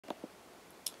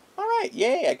right,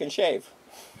 yay, I can shave.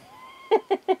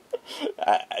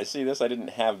 I see this. I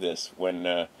didn't have this when,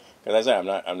 because I said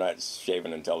I'm not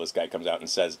shaving until this guy comes out and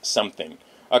says something.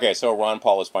 Okay, so Ron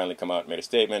Paul has finally come out and made a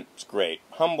statement. It's great,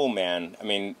 humble man. I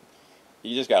mean,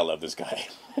 you just gotta love this guy.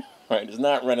 Right? He's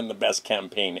not running the best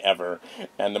campaign ever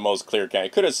and the most clear campaign. He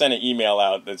could have sent an email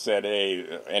out that said,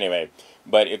 hey, anyway.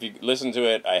 But if you listen to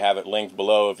it, I have it linked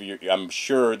below. I'm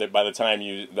sure that by the time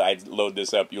I load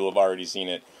this up, you'll have already seen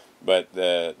it. But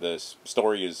the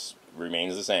story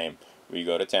remains the same. We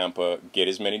go to Tampa, get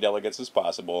as many delegates as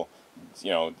possible.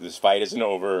 You know, this fight isn't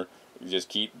over. We just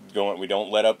keep going. We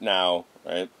don't let up now,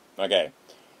 right? Okay.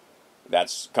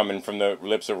 That's coming from the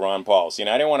lips of Ron Paul. See, and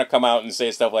I didn't want to come out and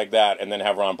say stuff like that and then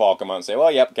have Ron Paul come out and say,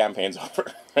 well, yep, campaign's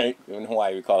over, right? In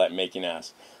Hawaii, we call that making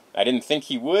ass. I didn't think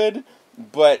he would,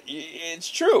 but it's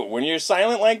true. When you're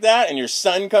silent like that and your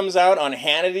son comes out on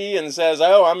Hannity and says,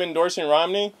 oh, I'm endorsing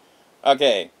Romney,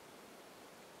 okay.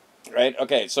 Right?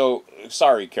 Okay, so,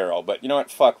 sorry, Carol, but you know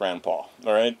what? Fuck Ron Paul,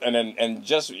 all right? And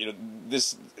just, you know,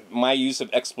 my use of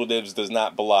expletives does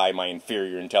not belie my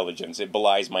inferior intelligence. It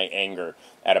belies my anger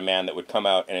at a man that would come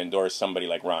out and endorse somebody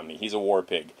like Romney. He's a war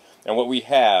pig. And what we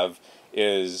have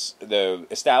is the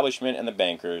establishment and the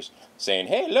bankers saying,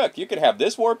 hey, look, you could have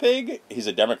this war pig, he's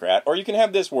a Democrat, or you can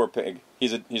have this war pig,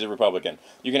 he's a Republican.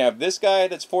 You can have this guy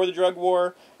that's for the drug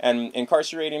war and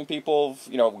incarcerating people,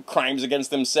 you know, crimes against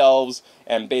themselves,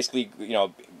 and basically, you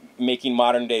know, making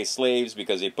modern-day slaves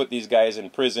because they put these guys in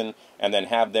prison and then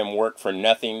have them work for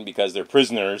nothing because they're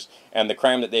prisoners, and the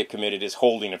crime that they've committed is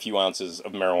holding a few ounces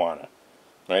of marijuana.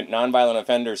 Right? Nonviolent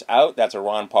offenders out, that's a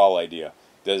Ron Paul idea.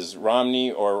 Does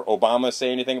Romney or Obama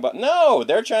say anything about... No,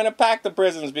 they're trying to pack the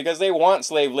prisons because they want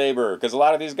slave labor. Because a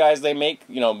lot of these guys, they make,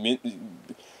 you know,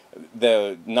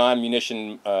 the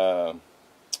non-munition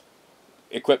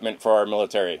equipment for our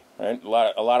military, right? A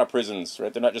lot of prisons,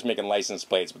 right? They're not just making license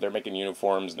plates, but they're making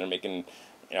uniforms, and they're making,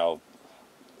 you know,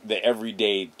 the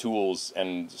everyday tools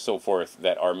and so forth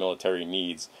that our military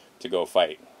needs to go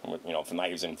fight. You know,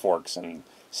 knives and forks and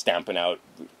stamping out,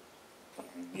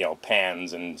 you know,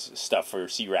 pans and stuff for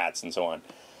sea rats and so on.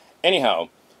 Anyhow,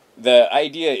 the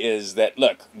idea is that,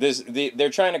 look, they're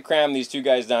trying to cram these two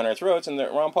guys down our throats, and the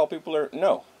Ron Paul people are,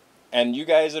 no. And you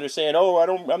guys that are saying, oh,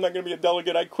 I'm not going to be a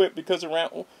delegate, I quit because of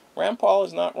Rand Paul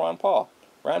is not Ron Paul.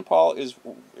 Rand Paul is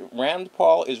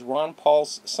Ron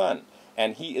Paul's son,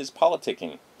 and he is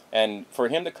politicking. And for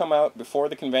him to come out before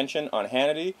the convention on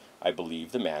Hannity, I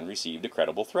believe the man received a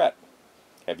credible threat.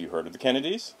 Have you heard of the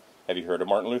Kennedys? Have you heard of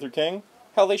Martin Luther King?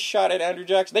 Hell, they shot at Andrew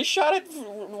Jackson. They shot at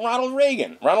Ronald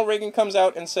Reagan. Ronald Reagan comes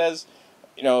out and says,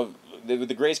 you know,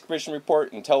 the Grace Commission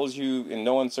report, and tells you in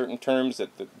no uncertain terms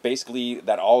that basically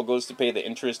that all goes to pay the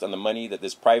interest on the money that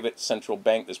this private central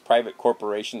bank, this private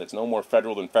corporation that's no more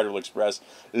federal than Federal Express,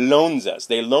 loans us.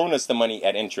 They loan us the money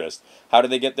at interest. How do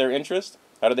they get their interest?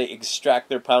 How do they extract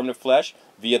their pound of flesh?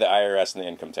 Via the IRS and the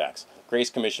income tax.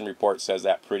 Grace Commission report says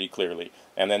that pretty clearly.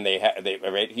 And then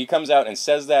right, he comes out and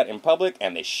says that in public,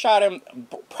 and they shot him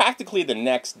practically the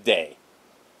next day.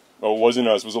 Oh, it wasn't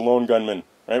us. It was a lone gunman.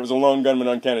 Right? It was a lone gunman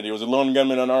on Kennedy. It was a lone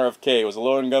gunman on RFK. It was a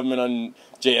lone gunman on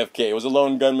JFK. It was a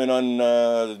lone gunman on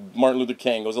Martin Luther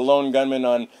King. It was a lone gunman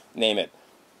on, name it.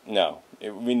 No.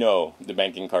 We know the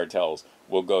banking cartels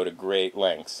will go to great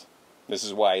lengths. This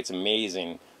is why it's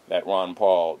amazing that Ron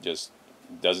Paul just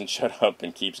doesn't shut up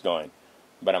and keeps going.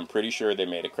 But I'm pretty sure they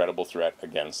made a credible threat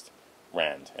against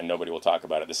Rand, and nobody will talk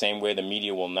about it. The same way the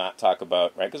media will not talk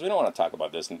about, right? Because we don't want to talk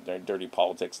about this and dirty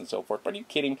politics and so forth. But are you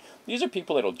kidding? These are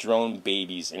people that'll drone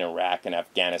babies in Iraq and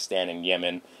Afghanistan and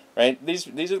Yemen, right? These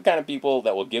are the kind of people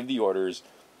that will give the orders,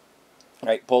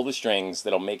 right? Pull the strings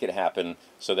that'll make it happen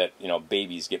so that, you know,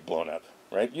 babies get blown up,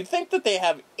 right? You'd think that they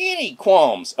have any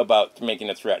qualms about making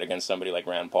a threat against somebody like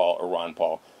Rand Paul or Ron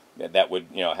Paul. That would,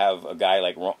 you know, have a guy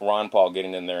like Ron Paul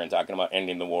getting in there and talking about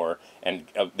ending the war, and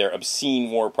their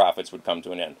obscene war profits would come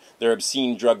to an end. Their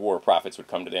obscene drug war profits would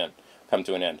come to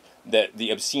an end. The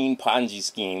obscene Ponzi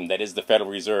scheme that is the Federal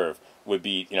Reserve would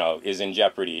be, you know, is in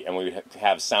jeopardy, and we would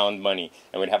have sound money,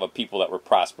 and we'd have a people that were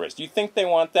prosperous. Do you think they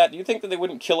want that? Do you think that they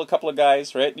wouldn't kill a couple of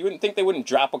guys, right? You wouldn't think they wouldn't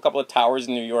drop a couple of towers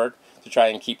in New York to try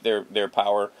and keep their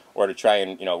power, or to try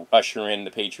and, you know, usher in the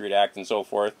Patriot Act and so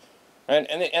forth? And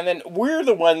then we're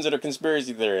the ones that are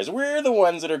conspiracy theorists. We're the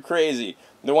ones that are crazy.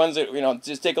 The ones that, you know,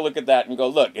 just take a look at that and go,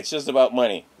 look, it's just about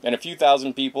money. And a few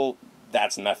thousand people,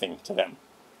 that's nothing to them.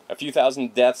 A few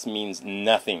thousand deaths means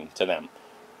nothing to them.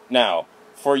 Now,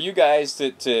 for you guys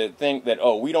to think that,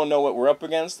 oh, we don't know what we're up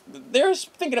against, they're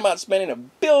thinking about spending $1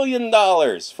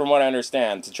 billion, from what I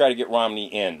understand, to try to get Romney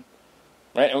in.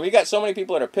 Right? And we got so many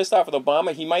people that are pissed off with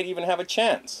Obama, he might even have a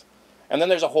chance. And then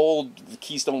there's a whole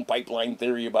Keystone pipeline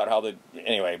theory about how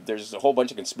anyway, there's a whole bunch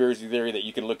of conspiracy theory that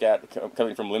you can look at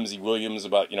coming from Lindsey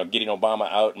about, getting Obama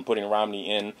out and putting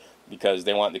Romney in because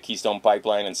they want the Keystone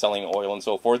pipeline and selling oil and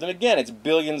so forth. And again, it's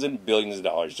billions and billions of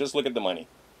dollars. Just look at the money.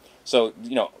 So,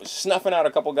 snuffing out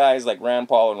a couple guys like Rand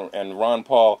Paul and Ron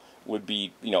Paul would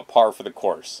be, par for the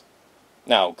course.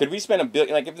 Now, could we spend $1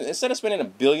 billion, instead of spending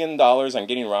 $1 billion on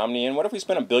getting Romney in, what if we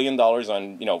spent $1 billion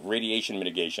on, radiation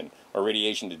mitigation or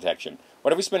radiation detection?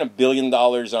 What if we spent $1 billion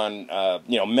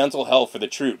on, mental health for the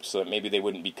troops so that maybe they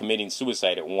wouldn't be committing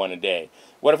suicide at one a day?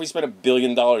 What if we spent $1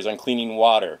 billion on cleaning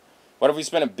water? What if we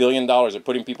spent $1 billion on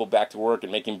putting people back to work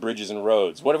and making bridges and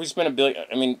roads? What if we spent $1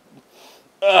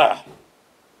 billion,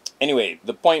 Anyway,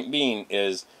 the point being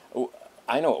is,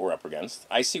 I know what we're up against.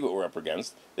 I see what we're up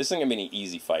against. This isn't going to be an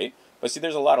easy fight. But see,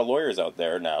 there's a lot of lawyers out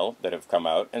there now that have come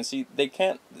out, and see, they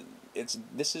can't,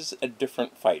 this is a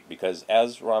different fight, because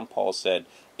as Ron Paul said,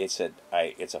 it's a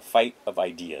fight of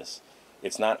ideas.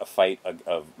 It's not a fight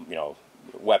of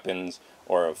weapons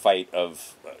or a fight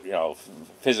of,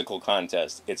 physical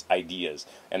contest. It's ideas.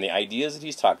 And the ideas that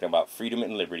he's talking about, freedom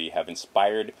and liberty, have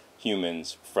inspired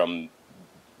humans from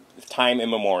time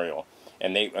immemorial.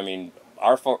 And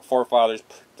our forefathers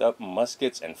picked up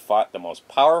muskets and fought the most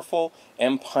powerful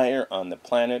empire on the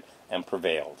planet and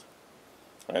prevailed.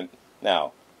 Right?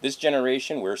 Now, this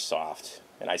generation, we're soft.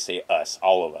 And I say us,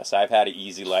 all of us. I've had an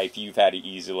easy life. You've had an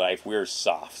easy life. We're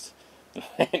soft.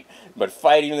 Right? But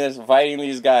fighting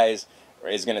these guys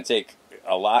is going to take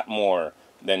a lot more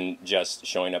than just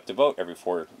showing up to vote every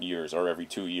 4 years or every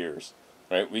 2 years.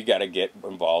 Right? We got to get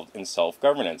involved in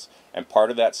self-governance, and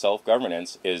part of that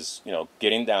self-governance is,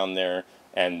 getting down there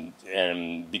and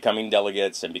becoming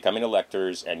delegates and becoming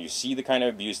electors, and you see the kind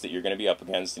of abuse that you're going to be up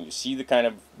against, and you see the kind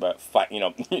of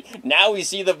now we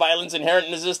see the violence inherent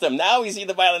in the system. Now we see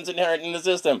the violence inherent in the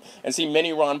system, and see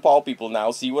many Ron Paul people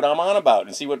now see what I'm on about,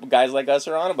 and see what guys like us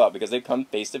are on about, because they've come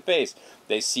face to face.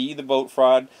 They see the vote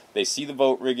fraud, they see the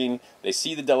vote rigging, they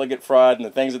see the delegate fraud, and the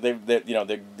things that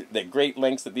the great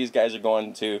lengths that these guys are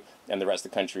going to, and the rest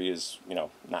of the country is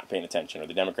not paying attention. Or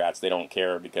the Democrats, they don't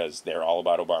care because they're all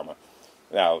about Obama.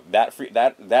 Now,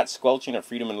 that squelching of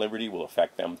freedom and liberty will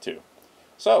affect them too.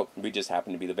 So, we just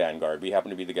happen to be the vanguard. We happen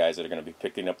to be the guys that are going to be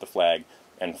picking up the flag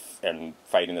and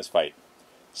fighting this fight.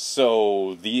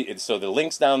 So the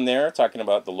links down there talking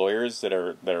about the lawyers that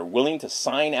are willing to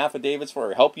sign affidavits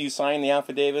or help you sign the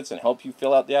affidavits and help you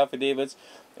fill out the affidavits.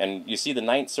 And you see the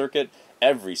Ninth Circuit,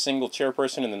 every single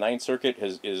chairperson in the Ninth Circuit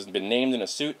has been named in a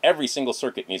suit. Every single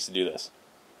circuit needs to do this.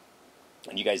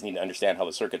 And you guys need to understand how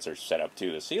the circuits are set up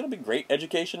too. See, it'll be great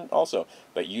education also.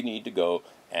 But you need to go,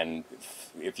 and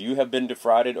if you have been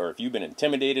defrauded, or if you've been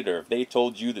intimidated, or if they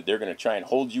told you that they're going to try and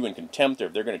hold you in contempt, or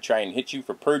if they're going to try and hit you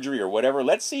for perjury or whatever,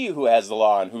 let's see who has the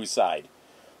law on whose side.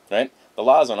 Right? The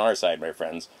law's on our side, my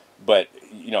friends. But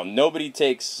nobody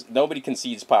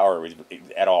concedes power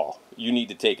at all. You need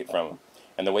to take it from them.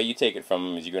 And the way you take it from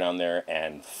them is you go down there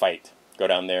and fight. Go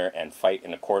down there and fight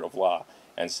in a court of law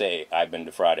and say, I've been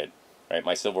defrauded. Right?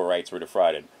 My civil rights were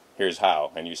defrauded. Here's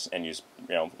how. And you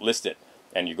list it.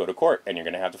 And you go to court, and you're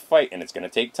going to have to fight, and it's going to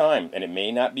take time, and it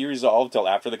may not be resolved till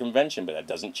after the convention, but that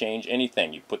doesn't change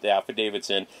anything. You put the affidavits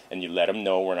in, and you let them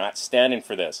know we're not standing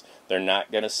for this. They're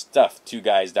not going to stuff two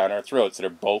guys down our throats that are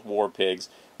both war pigs,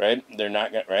 right? They're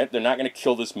not going to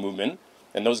kill this movement.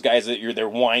 And those guys that they're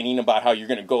whining about how you're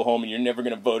going to go home and you're never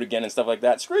going to vote again and stuff like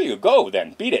that. Screw you. Go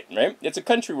then. Beat it, right? It's a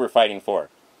country we're fighting for.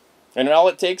 And all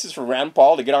it takes is for Rand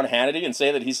Paul to get on Hannity and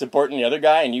say that he's supporting the other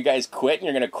guy, and you guys quit, and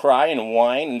you're going to cry and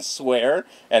whine and swear.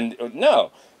 And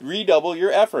no, redouble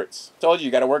your efforts. Told you,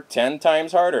 you got to work 10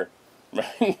 times harder.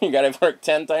 Right? You got to work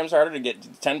 10 times harder to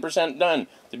get 10% done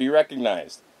to be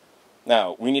recognized.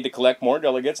 Now, we need to collect more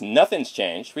delegates. Nothing's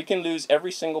changed. We can lose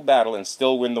every single battle and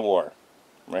still win the war.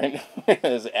 Right?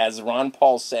 As Ron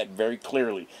Paul said very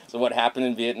clearly. So what happened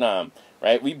in Vietnam?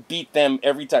 Right? We beat them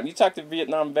every time. You talk to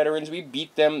Vietnam veterans, we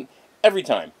beat them every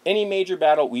time. Any major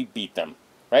battle, we beat them,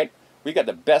 right? We got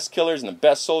the best killers and the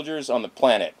best soldiers on the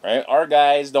planet, right? Our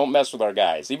guys don't mess with our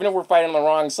guys. Even if we're fighting on the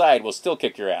wrong side, we'll still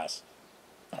kick your ass.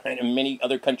 Right? And many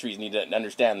other countries need to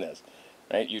understand this,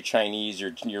 right? You're Chinese,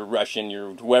 you're Russian,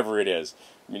 you're whoever it is.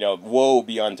 Woe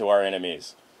be unto our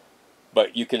enemies.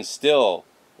 But you can still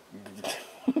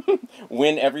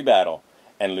win every battle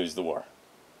and lose the war.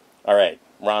 All right,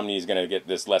 Romney's going to get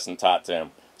this lesson taught to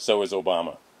him. So is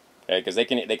Obama. Because they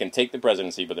can take the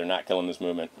presidency, but they're not killing this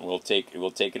movement. We'll take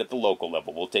it at the local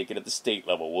level. We'll take it at the state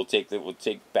level. We'll take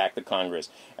back the Congress.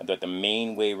 But the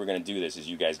main way we're going to do this is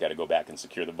you guys got to go back and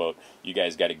secure the vote. You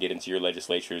guys got to get into your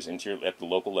legislatures, at the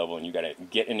local level, and you got to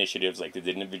get initiatives like they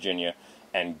did in Virginia,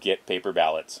 and get paper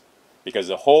ballots. Because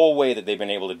the whole way that they've been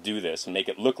able to do this and make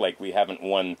it look like we haven't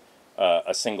won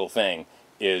a single thing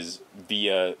is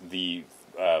via the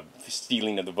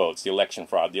stealing of the votes, the election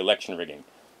fraud, the election rigging.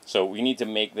 So we need to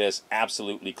make this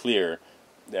absolutely clear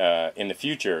in the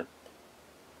future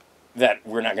that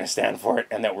we're not going to stand for it,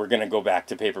 and that we're going to go back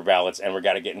to paper ballots, and we've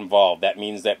got to get involved. That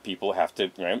means that people have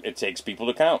to, right? It takes people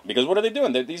to count. Because what are they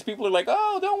doing? These people are like,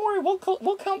 oh, don't worry,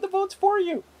 we'll count the votes for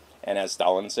you. And as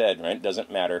Stalin said, right,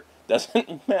 doesn't matter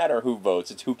who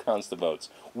votes, it's who counts the votes.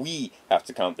 We have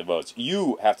to count the votes.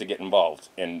 You have to get involved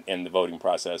in the voting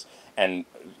process. And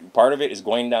part of it is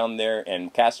going down there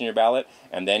and casting your ballot,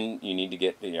 and then you need to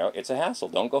get, it's a hassle.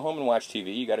 Don't go home and watch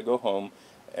TV. You got to go home.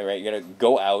 Right, you got to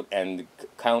go out and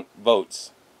count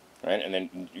votes, right? And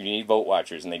then you need vote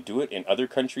watchers, and they do it in other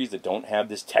countries that don't have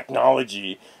this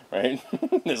technology, right?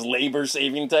 This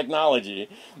labor-saving technology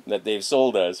that they've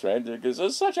sold us, right? Because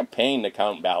it's such a pain to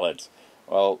count ballots.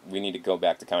 Well, we need to go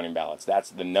back to counting ballots. That's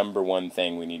the #1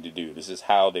 thing we need to do. This is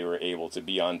how they were able to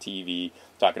be on TV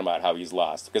talking about how he's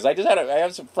lost. Because I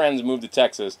have some friends move to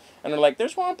Texas, and they're like,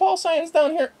 there's Ron Paul signs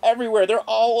down here everywhere. They're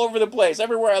all over the place.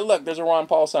 Everywhere I look, there's a Ron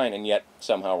Paul sign, and yet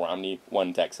somehow Romney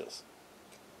won Texas.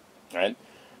 Right?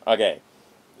 Okay.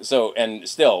 So, and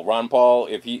still, Ron Paul,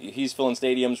 if he's filling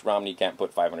stadiums, Romney can't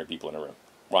put 500 people in a room.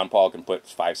 Ron Paul can put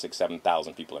 5, 6,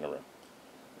 7,000 people in a room.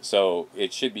 So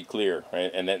it should be clear, right?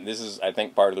 And then this is, I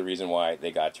think, part of the reason why they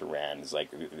got to Rand. It's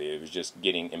like it was just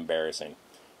getting embarrassing,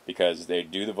 because they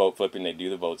do the vote flipping, they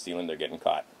do the vote stealing, they're getting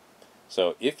caught.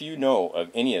 So if you know of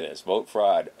any of this, vote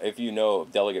fraud, if you know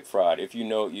of delegate fraud, if you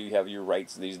know you have your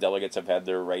rights, these delegates have had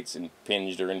their rights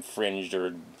impinged or infringed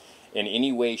or in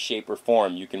any way, shape, or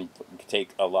form, you can take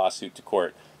a lawsuit to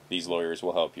court. These lawyers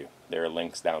will help you. There are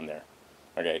links down there.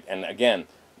 Okay, and again,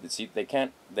 see, they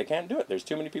can't do it. There's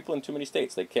too many people in too many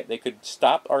states. They could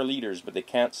stop our leaders, but they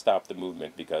can't stop the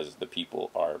movement because the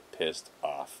people are pissed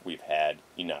off. We've had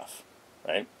enough,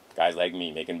 right? Guys like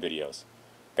me making videos.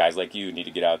 Guys like you need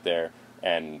to get out there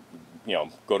and,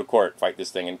 go to court, fight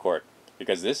this thing in court.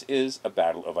 Because this is a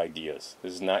battle of ideas.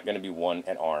 This is not going to be won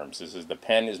at arms. The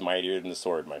pen is mightier than the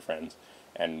sword, my friends.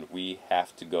 And we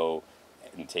have to go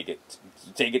and take it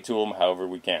to them however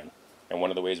we can. And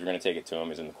one of the ways we're going to take it to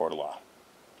them is in the court of law.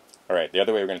 All right, the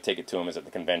other way we're going to take it to them is at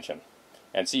the convention.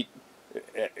 And see,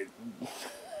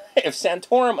 if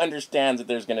Santorum understands that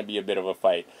there's going to be a bit of a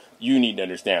fight, you need to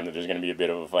understand that there's going to be a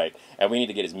bit of a fight. And we need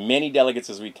to get as many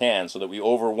delegates as we can so that we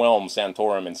overwhelm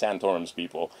Santorum and Santorum's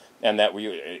people, and that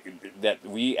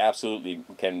we absolutely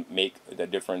can make the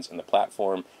difference in the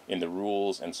platform, in the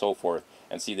rules, and so forth.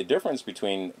 And see, the difference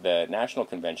between the national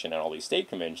convention and all these state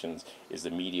conventions is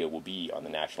the media will be on the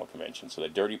national convention. So the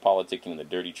dirty politicking and the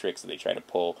dirty tricks that they try to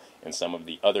pull in some of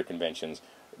the other conventions,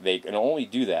 they can only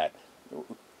do that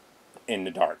in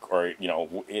the dark, or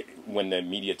when the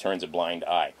media turns a blind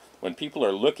eye. When people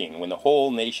are looking, when the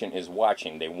whole nation is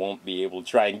watching, they won't be able to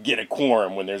try and get a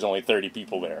quorum when there's only 30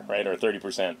 people there, right, or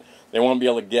 30%. They won't be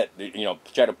able to get,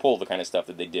 try to pull the kind of stuff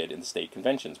that they did in the state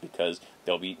conventions, because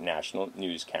there'll be national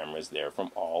news cameras there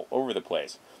from all over the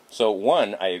place. So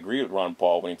one, I agree with Ron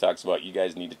Paul when he talks about you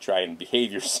guys need to try and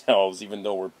behave yourselves, even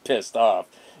though we're pissed off.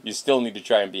 You still need to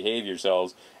try and behave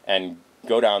yourselves and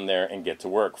go down there and get to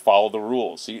work. Follow the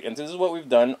rules. See, and this is what we've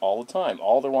done all the time.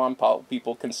 All the Ron Paul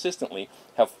people consistently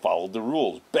have followed the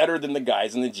rules better than the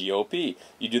guys in the GOP.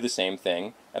 You do the same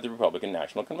thing at the Republican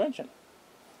National Convention.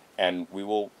 And we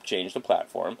will change the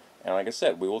platform. And like I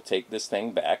said, we will take this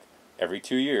thing back every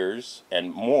 2 years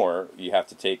and more. You have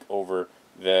to take over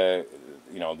the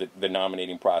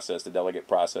nominating process, the delegate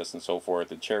process, and so forth,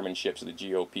 the chairmanships of the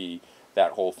GOP,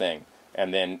 that whole thing.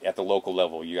 And then at the local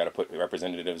level, you got to put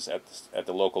representatives at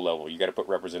the local level. You got to put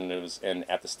representatives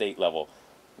at the state level,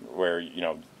 where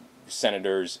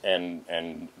senators and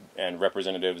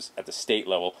representatives at the state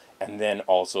level, and then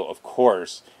also, of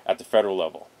course, at the federal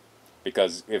level.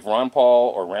 Because if Ron Paul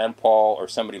or Rand Paul or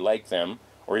somebody like them,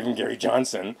 or even Gary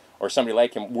Johnson or somebody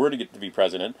like him were to get to be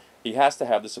president, he has to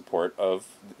have the support of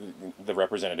the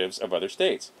representatives of other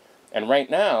states. And right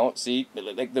now, see,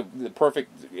 like the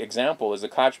perfect example is the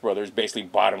Koch brothers basically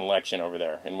bought an election over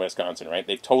there in Wisconsin, right?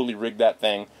 They've totally rigged that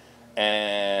thing,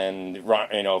 and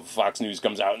Fox News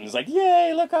comes out and is like,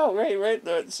 "Yay, look out, right?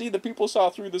 See, the people saw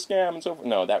through the scam and so forth."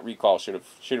 No, that recall should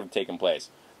have taken place.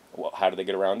 Well, how do they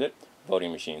get around it?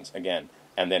 Voting machines again,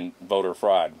 and then voter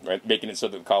fraud, right? Making it so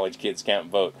that college kids can't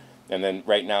vote. And then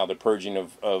right now, the purging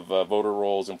of voter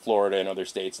rolls in Florida and other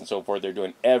states and so forth. They're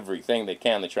doing everything they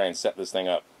can to try and set this thing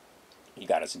up. You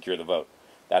got to secure the vote.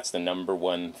 That's the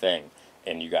 #1 thing.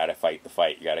 And you got to fight the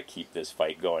fight. You got to keep this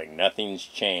fight going. Nothing's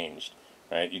changed.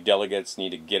 right? You delegates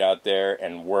need to get out there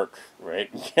and work, right?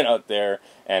 Get out there,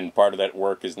 and part of that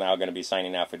work is now going to be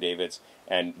signing affidavits.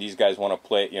 And these guys want to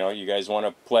play, you guys want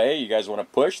to play, you guys want to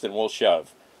push, then we'll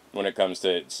shove. When it comes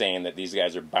to saying that these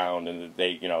guys are bound and that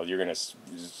they, you're going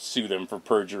to sue them for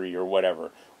perjury or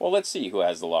whatever. Well, let's see who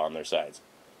has the law on their sides,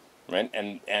 right?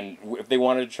 And if they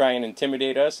wanted to try and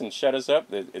intimidate us and shut us up,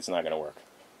 it's not going to work.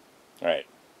 All right,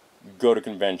 go to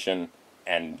convention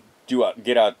and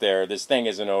get out there. This thing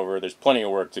isn't over. There's plenty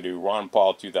of work to do. Ron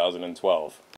Paul 2012.